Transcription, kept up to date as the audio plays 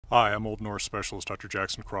Hi, I'm Old Norse Specialist Dr.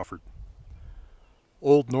 Jackson Crawford.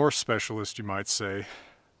 Old Norse Specialist, you might say.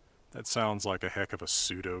 That sounds like a heck of a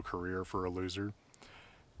pseudo-career for a loser.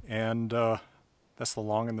 And that's the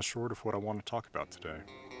long and the short of what I want to talk about today.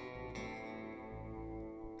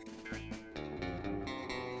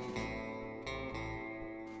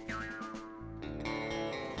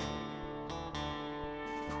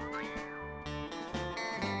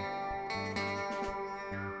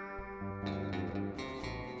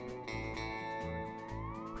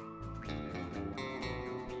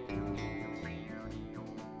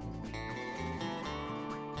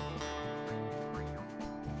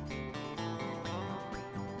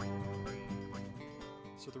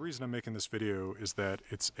 So the reason I'm making this video is that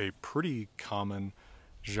it's a pretty common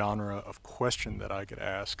genre of question that I get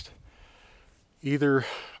asked, either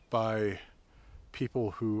by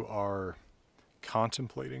people who are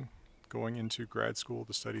contemplating going into grad school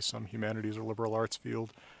to study some humanities or liberal arts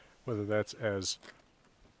field, whether that's as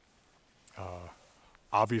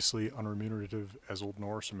obviously unremunerative as Old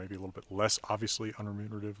Norse, or maybe a little bit less obviously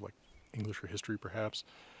unremunerative, like English or history perhaps.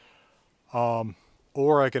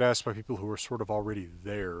 Or I get asked by people who are sort of already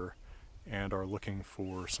there and are looking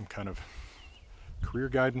for some kind of career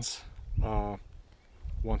guidance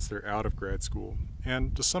once they're out of grad school.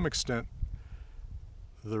 And to some extent,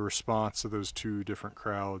 the response to those two different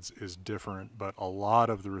crowds is different, but a lot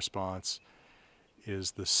of the response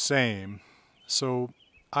is the same. So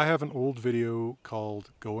I have an old video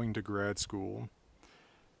called Going to Grad School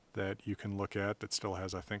that you can look at that still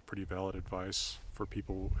has, I think, pretty valid advice for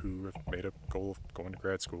people who have made a goal of going to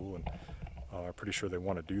grad school and are pretty sure they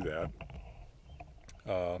want to do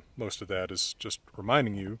that. Most of that is just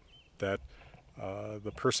reminding you that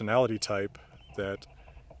the personality type that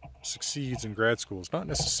succeeds in grad school is not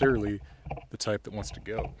necessarily the type that wants to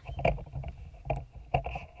go.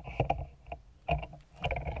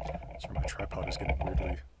 Sorry, my tripod is getting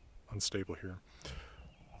weirdly unstable here.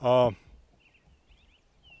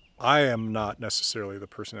 I am not necessarily the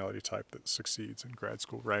personality type that succeeds in grad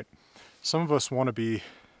school, right? Some of us want to be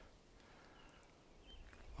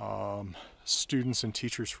students and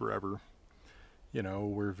teachers forever. You know,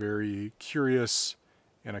 we're very curious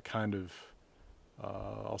in a kind of,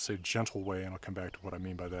 I'll say gentle way, and I'll come back to what I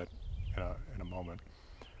mean by that in a moment.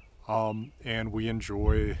 And we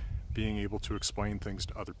enjoy being able to explain things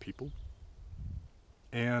to other people.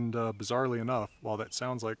 And bizarrely enough, while that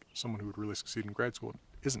sounds like someone who would really succeed in grad school,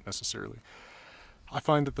 isn't necessarily. I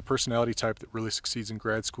find that the personality type that really succeeds in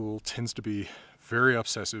grad school tends to be very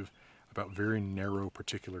obsessive about very narrow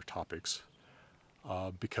particular topics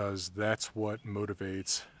because that's what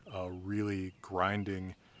motivates a really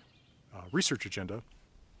grinding research agenda,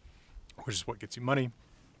 which is what gets you money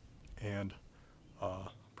and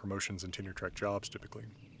promotions and tenure track jobs typically.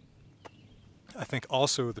 I think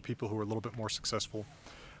also the people who are a little bit more successful,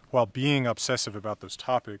 while being obsessive about those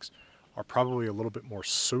topics, are probably a little bit more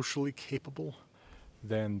socially capable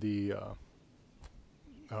than the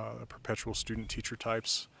perpetual student-teacher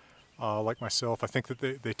types like myself. I think that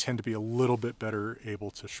they tend to be a little bit better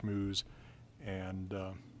able to schmooze and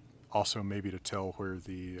also maybe to tell where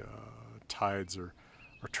the tides are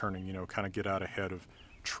turning, you know, kind of get out ahead of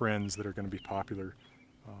trends that are going to be popular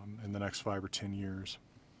in the next 5 or 10 years.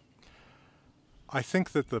 I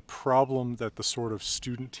think that the problem that the sort of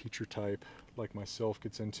student-teacher type like myself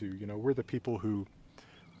gets into, you know, we're the people who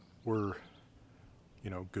were, you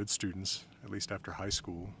know, good students, at least after high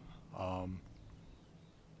school.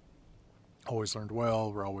 Always learned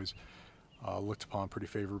well, we're always looked upon pretty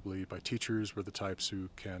favorably by teachers. We're the types who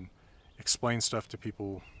can explain stuff to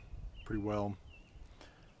people pretty well.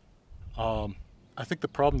 I think the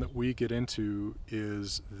problem that we get into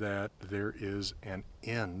is that there is an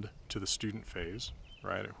end to the student phase,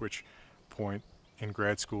 right? At which point in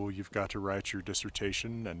grad school you've got to write your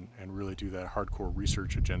dissertation and really do that hardcore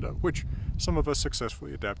research agenda, which some of us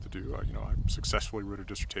successfully adapt to do. You know, I successfully wrote a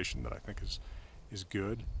dissertation that I think is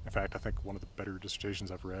good. In fact, I think one of the better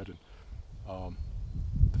dissertations I've read. And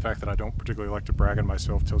the fact that I don't particularly like to brag on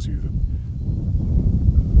myself tells you that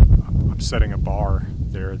I'm setting a bar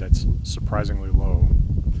there that's surprisingly low.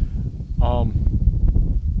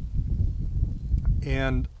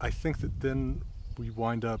 And I think that then we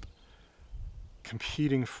wind up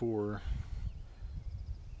competing for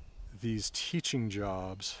these teaching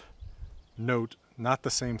jobs. Note, not the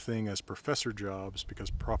same thing as professor jobs, because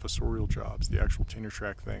professorial jobs, the actual tenure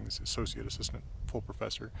track things, associate, assistant, full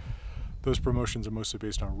professor, those promotions are mostly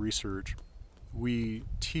based on research. We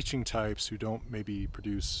teaching types who don't maybe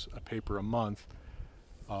produce a paper a month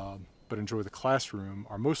but enjoy the classroom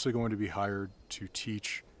are mostly going to be hired to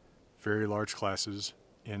teach very large classes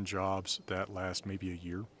in jobs that last maybe a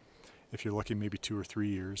year. if you're lucky, maybe 2 or 3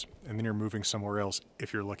 years, and then you're moving somewhere else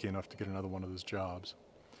if you're lucky enough to get another one of those jobs.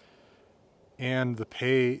 And the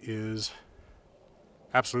pay is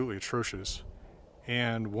absolutely atrocious.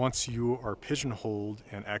 And once you are pigeonholed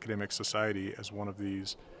in academic society as one of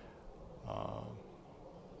these,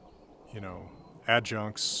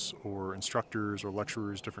 adjuncts or instructors or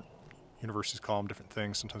lecturers, different universities call them different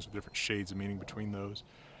things, sometimes with different shades of meaning between those,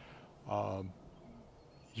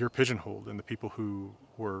 you're pigeonholed. And the people who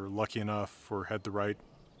were lucky enough or had the right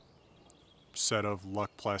set of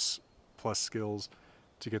luck plus skills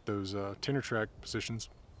to get those tenure track positions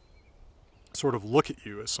sort of look at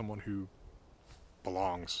you as someone who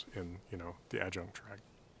belongs in, the adjunct track.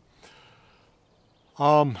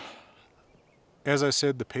 As I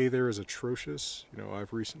said, the pay there is atrocious.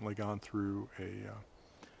 I've recently gone through a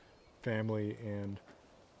family and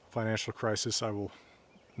financial crisis. I will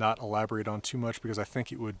not elaborate on too much because I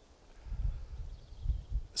think it would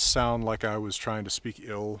sound like I was trying to speak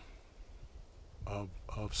ill of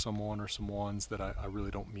someone or someone's that I really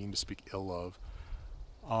don't mean to speak ill of.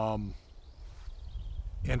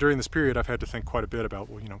 And during this period, I've had to think quite a bit about,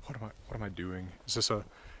 what am I doing? Is this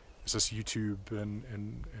YouTube and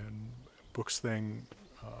books thing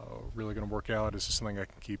really going to work out? Is this something I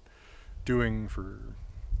can keep doing for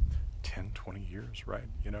 10, 20 years, right?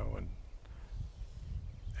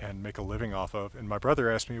 And make a living off of? And my brother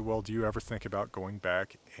asked me, well, do you ever think about going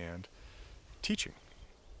back and teaching?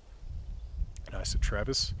 And I said,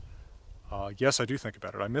 Travis, yes, I do think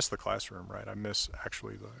about it. I miss the classroom, right? I miss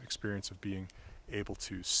actually the experience of being able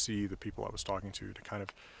to see the people I was talking to kind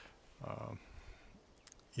of,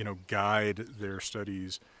 guide their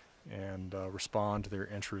studies and respond to their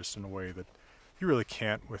interests in a way that you really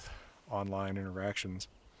can't with online interactions.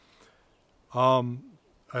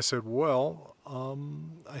 I said, well,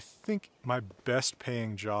 I think my best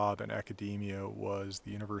paying job in academia was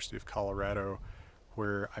the University of Colorado,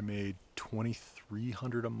 where I made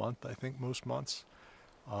 $2,300 a month, I think, most months.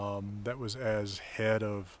 That was as head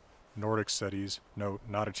of Nordic Studies. No,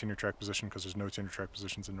 not a tenure track position, because there's no tenure track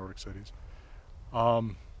positions in Nordic Studies.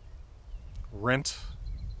 Rent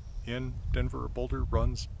in Denver or Boulder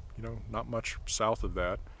runs, not much south of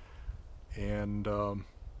that. And,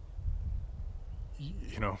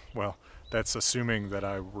 well, that's assuming that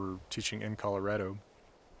I were teaching in Colorado.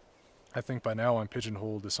 I think by now I'm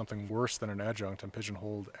pigeonholed as something worse than an adjunct. I'm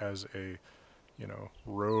pigeonholed as a,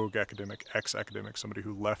 rogue academic, ex-academic, somebody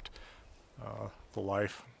who left the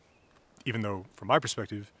life, even though from my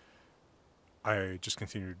perspective, I just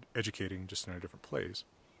continued educating just in a different place.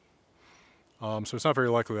 So it's not very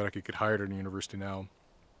likely that I could get hired at a university now.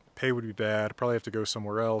 Pay would be bad. I'd probably have to go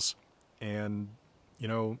somewhere else. And,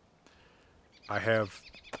 I have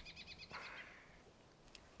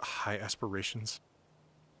high aspirations.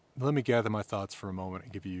 Let me gather my thoughts for a moment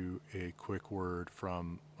and give you a quick word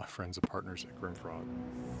from my friends and partners at Grimfrog.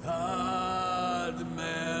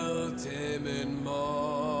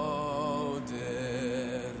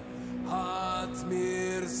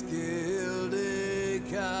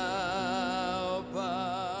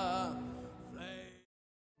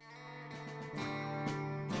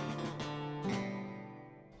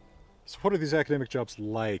 So what are these academic jobs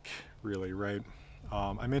like, really, right?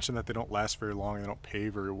 I mentioned that they don't last very long and they don't pay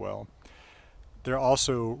very well. They're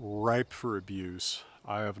also ripe for abuse.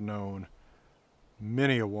 I have known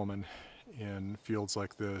many a woman in fields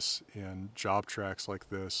like this, in job tracks like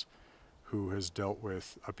this, who has dealt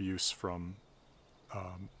with abuse from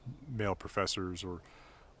male professors or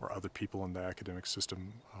other people in the academic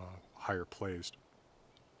system higher placed.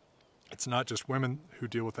 It's not just women who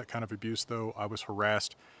deal with that kind of abuse, though. I was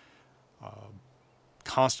harassed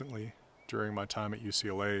constantly during my time at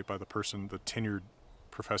UCLA by the tenured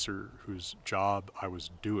professor whose job I was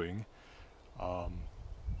doing.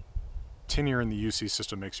 Tenure in the UC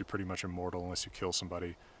system makes you pretty much immortal unless you kill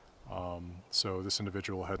somebody. So this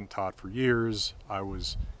individual hadn't taught for years. I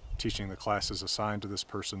was teaching the classes assigned to this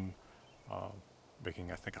person,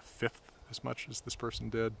 making I think a fifth as much as this person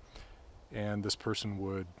did. And this person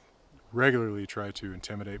would regularly try to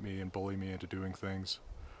intimidate me and bully me into doing things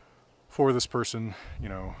for this person,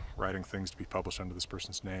 writing things to be published under this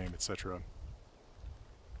person's name, etc.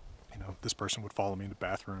 This person would follow me into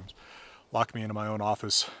bathrooms, lock me into my own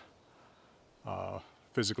office,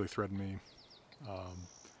 physically threaten me,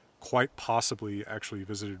 quite possibly actually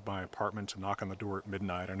visited my apartment to knock on the door at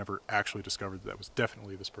midnight. I never actually discovered that was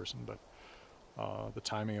definitely this person, but the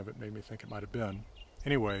timing of it made me think it might have been.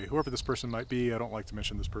 Anyway, whoever this person might be, I don't like to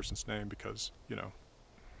mention this person's name because,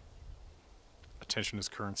 attention is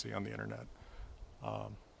currency on the internet.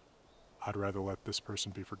 I'd rather let this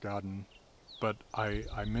person be forgotten but I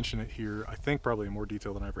mention it here, I think probably in more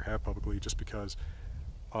detail than I ever have publicly, just because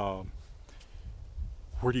where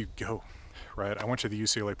do you go, right? I went to the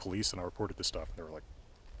UCLA police and I reported this stuff, and they were like,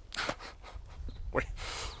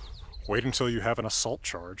 wait until you have an assault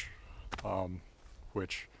charge,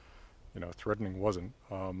 which, you know, threatening wasn't.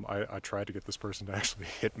 I tried to get this person to actually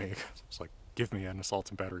hit me. It's like, give me an assault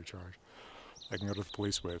and battery charge I can go to the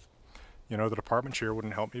police with. You know, the department chair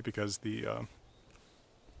wouldn't help me because the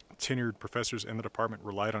tenured professors in the department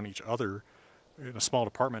relied on each other. In a small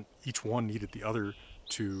department, each one needed the other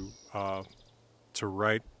to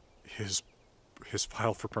write his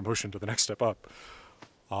file for promotion to the next step up.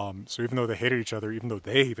 So even though they hated each other, even though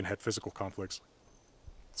they even had physical conflicts,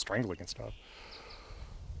 strangling and stuff,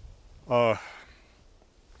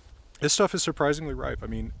 this stuff is surprisingly rife. I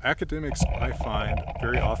mean, academics, I find,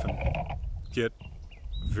 very often get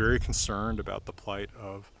very concerned about the plight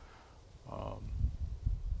of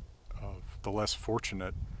the less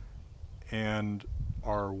fortunate, and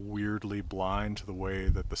are weirdly blind to the way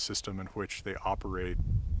that the system in which they operate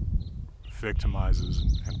victimizes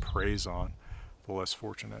and preys on the less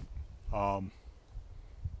fortunate. Or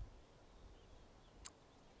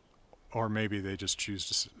maybe they just choose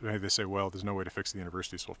to, maybe they say, well, there's no way to fix the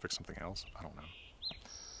university, so we'll fix something else. I don't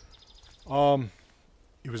know.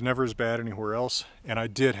 It was never as bad anywhere else, and I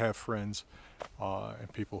did have friends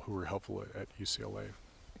and people who were helpful at UCLA.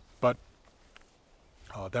 But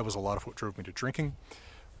that was a lot of what drove me to drinking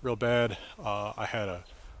real bad. I had a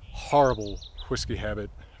horrible whiskey habit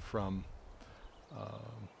from,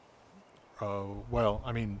 well,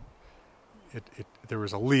 I mean, there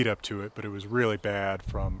was a lead up to it, but it was really bad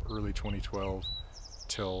from early 2012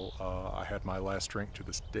 till I had my last drink to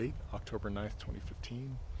this date, October 9th,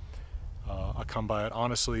 2015. I come by it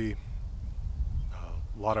honestly,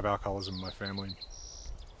 a lot of alcoholism in my family,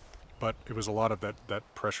 but it was a lot of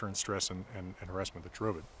that pressure and stress and harassment that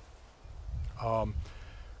drove it.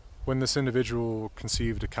 When this individual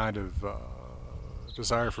conceived a kind of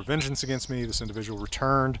desire for vengeance against me, this individual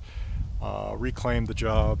returned, reclaimed the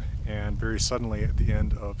job, and very suddenly at the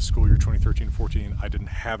end of school year 2013-14, I didn't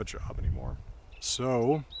have a job anymore.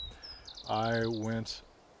 So I went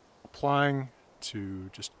applying to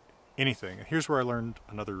just anything. And here's where I learned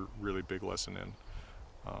another really big lesson in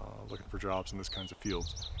looking for jobs in this kinds of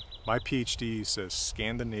fields. My PhD says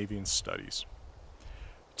Scandinavian Studies.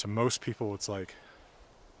 To most people, it's like,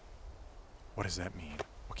 what does that mean?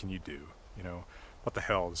 What can you do? You know, what the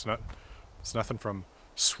hell? It's nothing from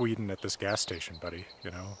Sweden at this gas station, buddy.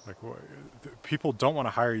 You know, like, people don't want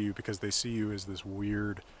to hire you because they see you as this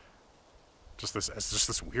weird, just this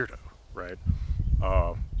weirdo, right?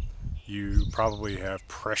 You probably have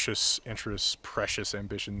precious interests, precious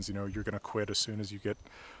ambitions. You know, you're going to quit as soon as you get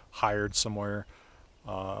hired somewhere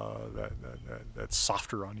that's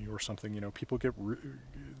softer on you or something. You know, people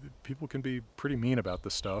can be pretty mean about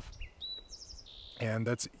this stuff. And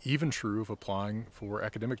that's even true of applying for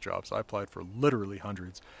academic jobs. I applied for literally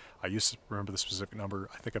hundreds. I used to remember the specific number.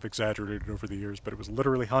 I think I've exaggerated over the years, but it was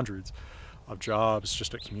literally hundreds of jobs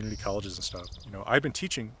just at community colleges and stuff. You know, I've been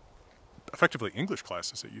teaching effectively English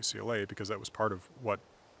classes at UCLA because that was part of what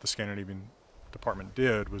the Scandinavian department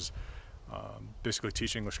did, was basically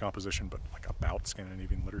teach English composition, but like about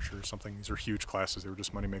Scandinavian literature or something. These are huge classes. They were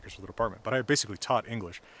just money makers for the department. But I basically taught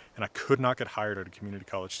English, and I could not get hired at a community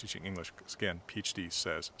college teaching English because, again, PhD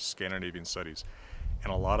says Scandinavian Studies.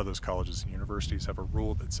 And a lot of those colleges and universities have a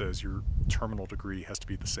rule that says your terminal degree has to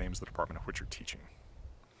be the same as the department of which you're teaching.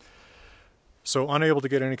 So unable to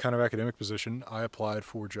get any kind of academic position, I applied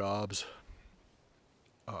for jobs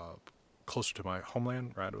closer to my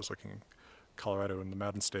homeland, right? I was looking in Colorado and the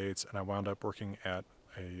Mountain States, and I wound up working at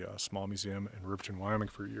a small museum in Riverton, Wyoming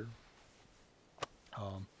for a year.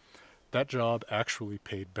 That job actually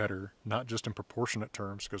paid better, not just in proportionate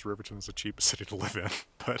terms, because Riverton is the cheapest city to live in,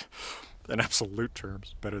 but in absolute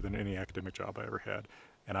terms, better than any academic job I ever had.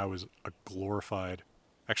 And I was a glorified,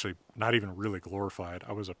 actually not even really glorified,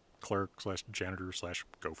 I was a clerk slash janitor slash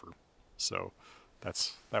gopher. So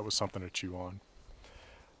that was something to chew on.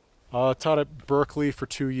 Taught at Berkeley for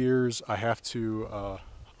 2 years. I have to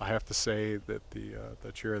say that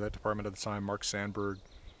the chair of that department at the time, Mark Sandberg,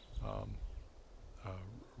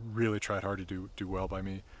 really tried hard to do well by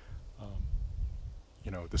me.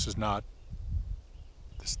 You know, this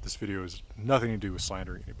video has nothing to do with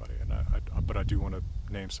slandering anybody, and but I do want to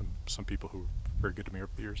name some people who were very good to me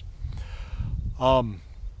over the years.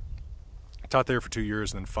 Taught there for 2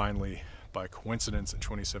 years, and then finally, by coincidence, in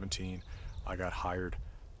 2017, I got hired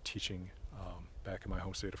teaching back in my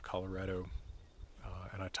home state of Colorado,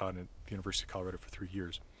 and I taught at the University of Colorado for 3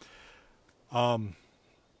 years.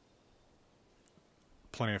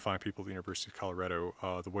 plenty of fine people at the University of Colorado.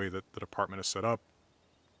 The way that the department is set up,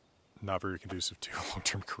 not very conducive to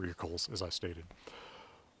long-term career goals, as I stated.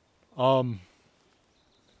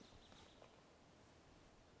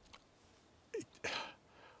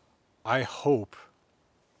 I hope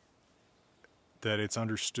that it's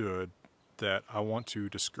understood that I want to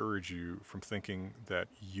discourage you from thinking that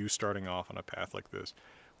you starting off on a path like this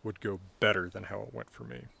would go better than how it went for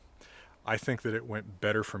me. I think that it went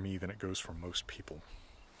better for me than it goes for most people.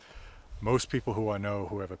 Most people who I know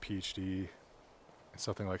who have a PhD in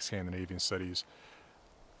something like Scandinavian studies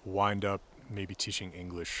wind up maybe teaching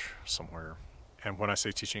English somewhere. And when I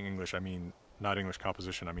say teaching English, I mean not English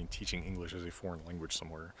composition, I mean teaching English as a foreign language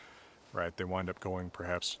somewhere, right? They wind up going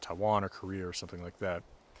perhaps to Taiwan or Korea or something like that.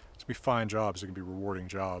 It's going to be fine jobs, it can be rewarding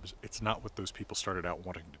jobs. It's not what those people started out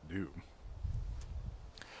wanting to do.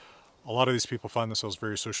 A lot of these people find themselves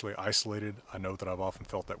very socially isolated. I know that I've often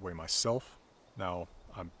felt that way myself. Now,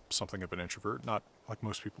 I'm something of an introvert, not like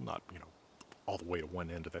most people, not, you know, all the way to one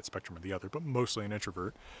end of that spectrum or the other, but mostly an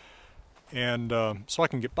introvert. And so I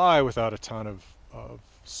can get by without a ton of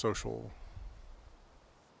social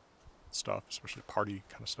stuff, especially party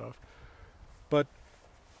kind of stuff. But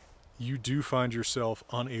you do find yourself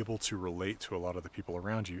unable to relate to a lot of the people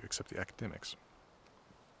around you except the academics.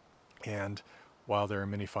 And while there are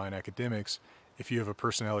many fine academics, if you have a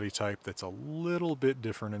personality type that's a little bit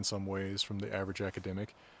different in some ways from the average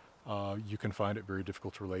academic, you can find it very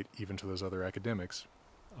difficult to relate even to those other academics.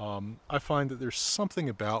 I find that there's something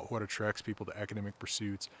about what attracts people to academic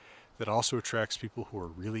pursuits that also attracts people who are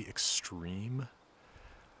really extreme.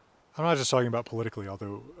 I'm not just talking about politically,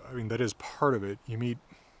 although, I mean, that is part of it. You meet,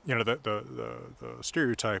 you know, the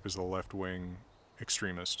stereotype is the left-wing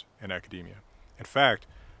extremist in academia. In fact,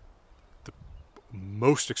 the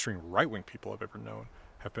most extreme right-wing people I've ever known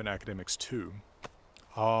have been academics too.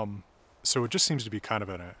 So it just seems to be kind of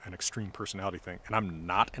an extreme personality thing. And I'm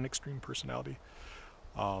not an extreme personality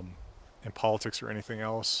in politics or anything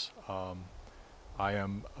else. I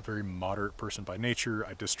am a very moderate person by nature.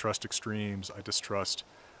 I distrust extremes. I distrust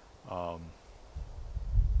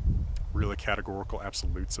really categorical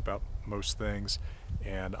absolutes about most things.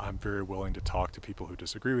 And I'm very willing to talk to people who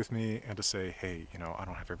disagree with me and to say, hey, you know, I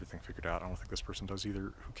don't have everything figured out. I don't think this person does either.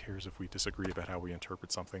 Who cares if we disagree about how we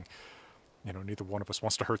interpret something? You know, neither one of us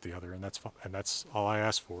wants to hurt the other, and that's all I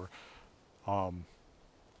ask for.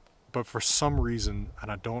 But for some reason,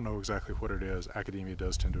 and I don't know exactly what it is, academia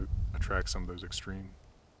does tend to attract some of those extreme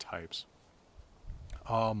types.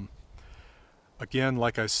 Again,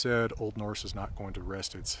 like I said, Old Norse is not going to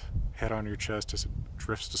rest its head on your chest as it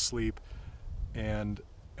drifts to sleep. And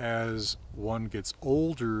as one gets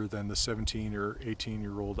older than the 17 or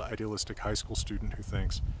 18-year-old idealistic high school student who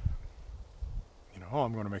thinks, you know, oh,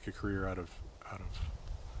 I'm going to make a career out of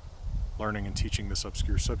learning and teaching this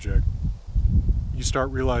obscure subject, you start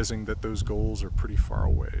realizing that those goals are pretty far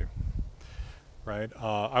away, right?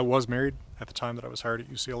 I was married at the time that I was hired at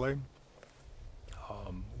UCLA.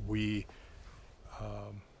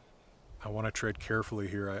 I want to tread carefully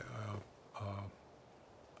here.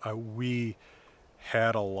 We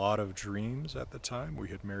had a lot of dreams at the time. We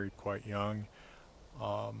had married quite young,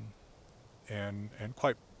 and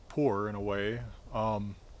quite poor in a way,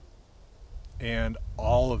 and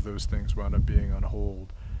all of those things wound up being on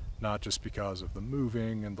hold, not just because of the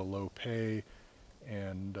moving and the low pay,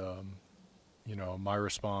 and you know, my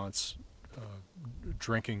response,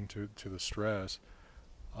 drinking to the stress.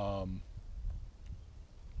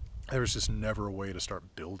 There was just never a way to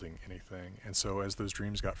start building anything. And so as those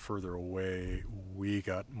dreams got further away, we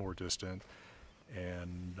got more distant,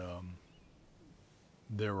 and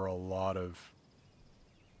there were a lot of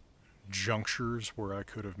junctures where I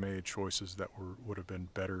could have made choices that would have been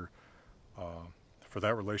better for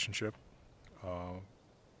that relationship.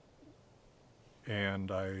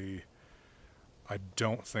 And I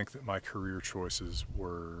don't think that my career choices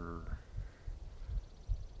were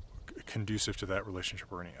conducive to that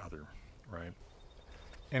relationship or any other, right?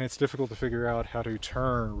 And it's difficult to figure out how to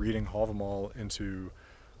turn reading Havamal into,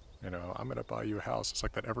 you know, I'm going to buy you a house. It's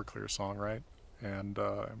like that Everclear song, right? And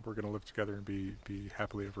we're going to live together and be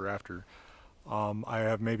happily ever after. I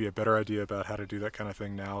have maybe a better idea about how to do that kind of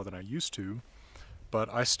thing now than I used to,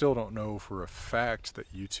 but I still don't know for a fact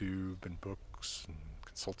that YouTube and books and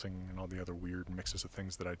consulting and all the other weird mixes of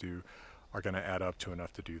things that I do are going to add up to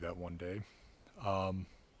enough to do that one day.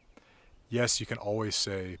 Yes, you can always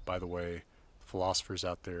say, by the way, philosophers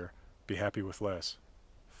out there, be happy with less.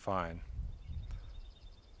 Fine.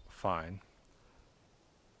 Fine.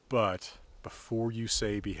 But before you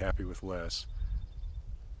say be happy with less,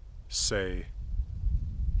 say,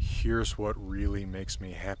 here's what really makes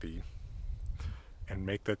me happy, and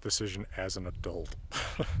make that decision as an adult.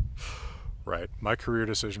 Right? My career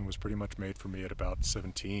decision was pretty much made for me at about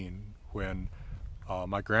 17 when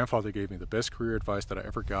my grandfather gave me the best career advice that I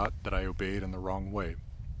ever got that I obeyed in the wrong way.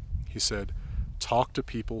 He said, talk to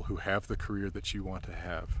people who have the career that you want to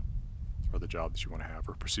have, or the job that you want to have,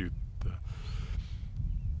 or pursue the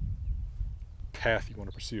path you want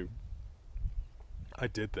to pursue. I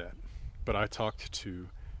did that, but I talked to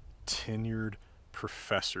tenured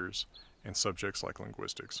professors in subjects like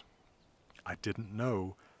linguistics. I didn't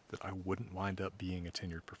know that I wouldn't wind up being a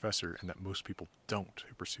tenured professor, and that most people don't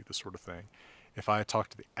who pursue this sort of thing. If I had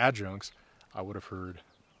talked to the adjuncts, I would have heard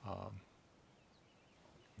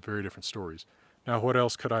very different stories. Now, what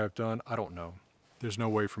else could I have done? I don't know. There's no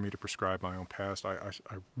way for me to prescribe my own past. I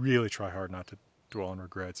really try hard not to dwell on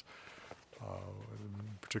regrets,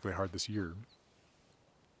 particularly hard this year.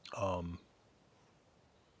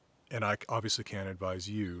 And I obviously can't advise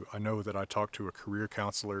you. I know that I talked to a career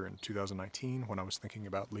counselor in 2019 when I was thinking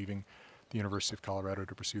about leaving the University of Colorado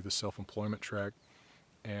to pursue the self-employment track,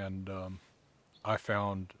 and I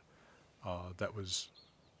found that was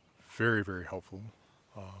very, very helpful,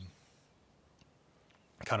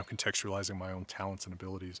 kind of contextualizing my own talents and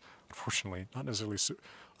abilities. Unfortunately, not necessarily.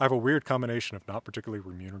 I have a weird combination of not particularly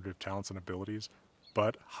remunerative talents and abilities,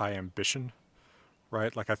 but high ambition,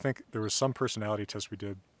 right? Like, I think there was some personality test we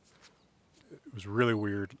did. It was really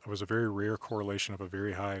weird. It was a very rare correlation of a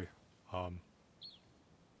very high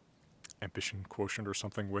ambition quotient or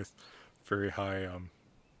something with very high,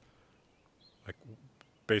 like,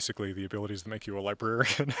 basically the abilities that make you a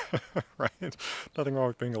librarian, right? Nothing wrong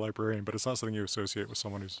with being a librarian, but it's not something you associate with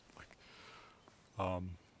someone who's like,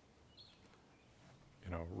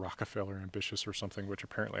 you know, Rockefeller ambitious or something, which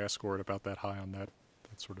apparently I scored about that high on that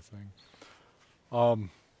sort of thing.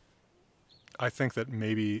 I think that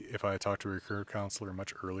maybe if I had talked to a career counselor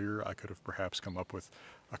much earlier, I could have perhaps come up with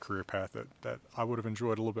a career path that I would have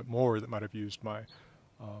enjoyed a little bit more, that might have used my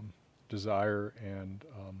desire and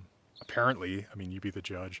apparently, I mean, you be the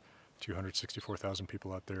judge, 264,000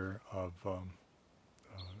 people out there of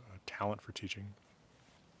talent for teaching.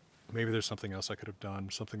 Maybe there's something else I could have done,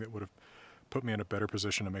 something that would have put me in a better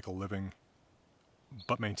position to make a living,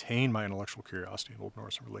 but maintain my intellectual curiosity in Old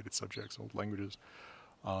Norse and related subjects, old languages,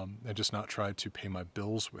 and just not try to pay my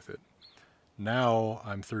bills with it. Now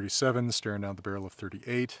I'm 37, staring down the barrel of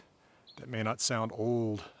 38. That may not sound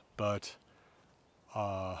old, but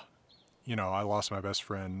you know, I lost my best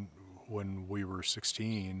friend when we were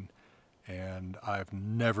 16, and I've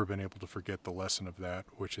never been able to forget the lesson of that,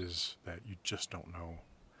 which is that you just don't know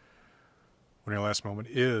when your last moment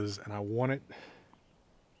is, and I want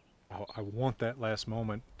that last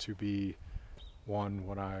moment to be one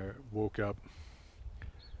when I woke up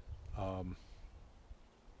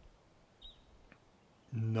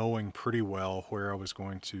knowing pretty well where I was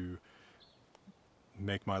going to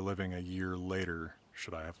make my living a year later,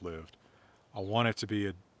 should I have lived. I want it to be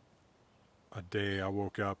a day I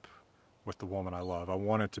woke up with the woman I love. I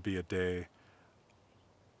want it to be a day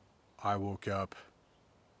I woke up,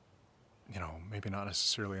 you know, maybe not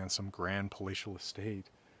necessarily on some grand palatial estate.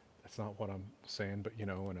 That's not what I'm saying, but, you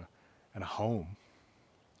know, in a home,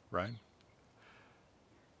 right?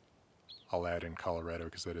 I'll add in Colorado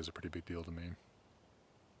because that is a pretty big deal to me.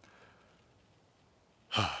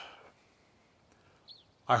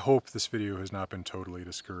 I hope this video has not been totally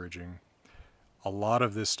discouraging. A lot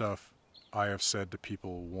of this stuff I have said to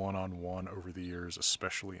people one-on-one over the years,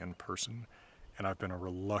 especially in person, and I've been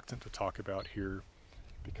reluctant to talk about here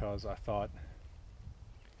because I thought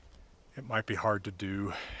it might be hard to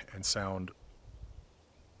do and sound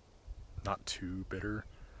not too bitter.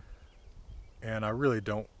 And I really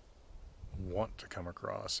don't want to come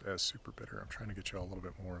across as super bitter. I'm trying to get you all a little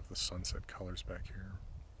bit more of the sunset colors back here.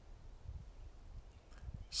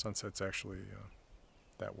 Sunset's actually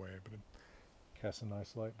that way, but it casts a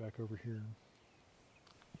nice light back over here.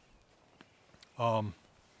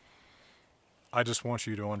 I just want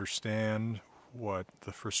you to understand what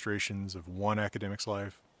the frustrations of one academic's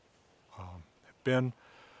life have been,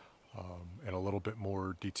 in a little bit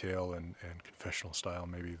more detail and confessional style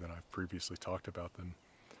maybe than I've previously talked about them,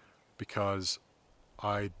 because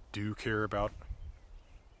I do care about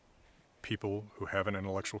people who have an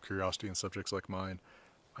intellectual curiosity in subjects like mine.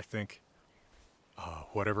 I think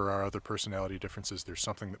whatever our other personality differences, there's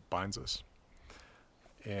something that binds us.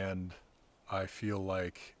 And I feel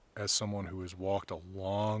like, as someone who has walked a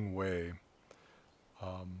long way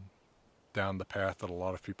down the path that a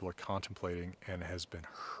lot of people are contemplating and has been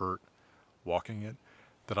hurt walking it,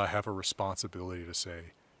 that I have a responsibility to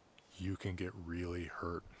say, you can get really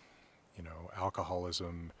hurt. You know,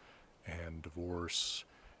 alcoholism and divorce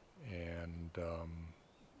and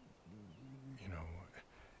you know,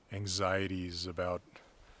 anxieties about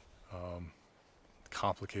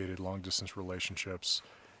complicated long-distance relationships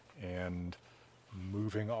and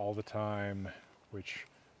moving all the time, which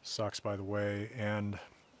sucks, by the way, and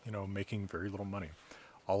you know, making very little money.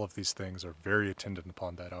 All of these things are very attendant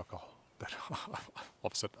upon that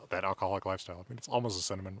that alcoholic lifestyle. I mean, it's almost a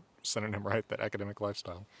synonym, right? That academic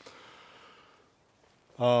lifestyle.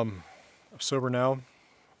 I'm sober now,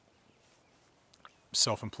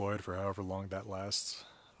 self-employed for however long that lasts,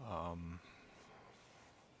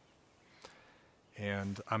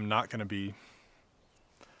 and I'm not going to be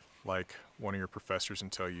like one of your professors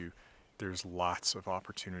and tell you there's lots of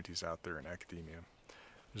opportunities out there in academia.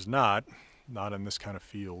 There's not in this kind of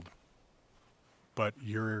field, but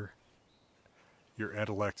your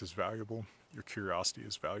intellect is valuable, your curiosity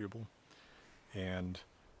is valuable, and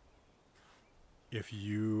if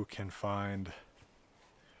you can find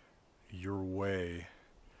your way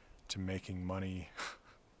to making money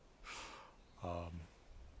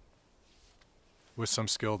with some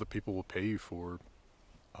skill that people will pay you for,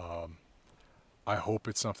 I hope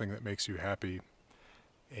it's something that makes you happy.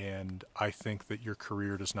 And I think that your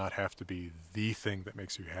career does not have to be the thing that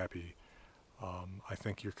makes you happy. I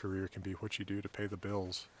think your career can be what you do to pay the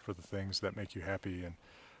bills for the things that make you happy, and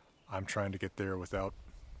I'm trying to get there without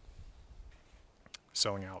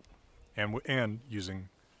selling out and using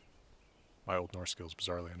my Old Norse skills,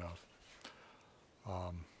 bizarrely enough.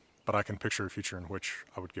 But I can picture a future in which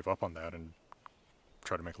I would give up on that and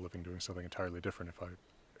try to make a living doing something entirely different if I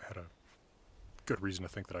had a good reason to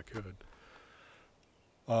think that I could.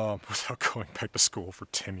 Without going back to school for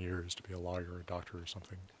 10 years to be a lawyer or a doctor or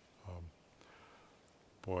something.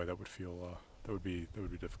 Boy, that would feel that would be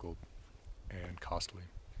difficult and costly.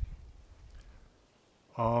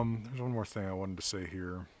 There's one more thing I wanted to say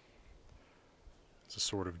here. It's a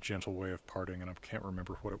sort of gentle way of parting, and I can't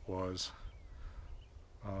remember what it was.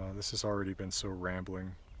 This has already been so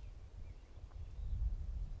rambling.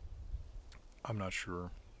 I'm not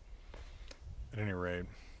sure. At any rate,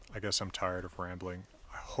 I guess I'm tired of rambling.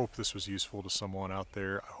 I hope this was useful to someone out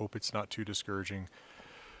there. I hope it's not too discouraging.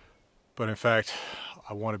 But in fact,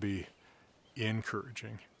 I want to be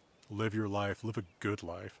encouraging. Live your life. Live a good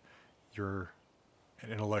life. You're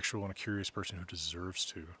an intellectual and a curious person who deserves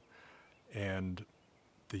to. And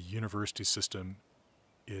the university system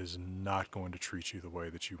is not going to treat you the way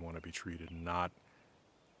that you want to be treated. Not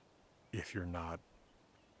if you're not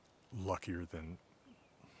luckier than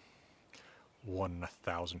 1 in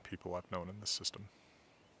 1,000 people I've known in this system.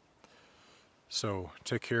 So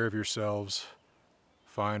take care of yourselves,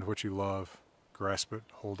 find what you love, grasp it,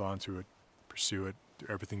 hold on to it, pursue it, do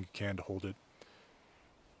everything you can to hold it,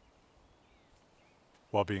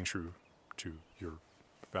 while being true to your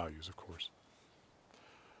values, of course.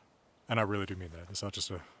 And I really do mean that. It's not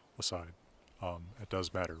just a aside. It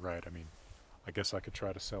does matter, right? I mean, I guess I could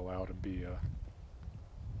try to sell out and be,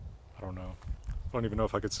 I don't know. I don't even know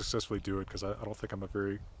if I could successfully do it, because I don't think I'm a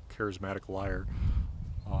very charismatic liar.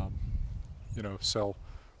 You know, sell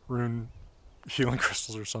rune healing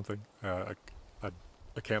crystals or something. I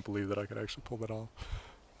can't believe that I could actually pull that off.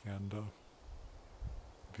 And it'd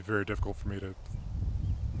be very difficult for me to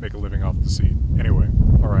make a living off the seed. Anyway,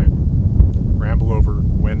 alright. Ramble over,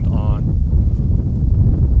 wind on.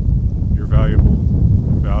 You're valuable.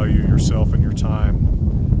 Value yourself and your time.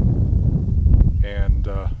 And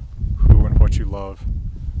who and what you love.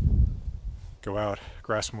 Go out,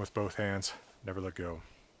 grasp them with both hands, never let go.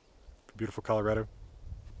 Beautiful Colorado,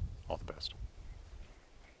 all the best.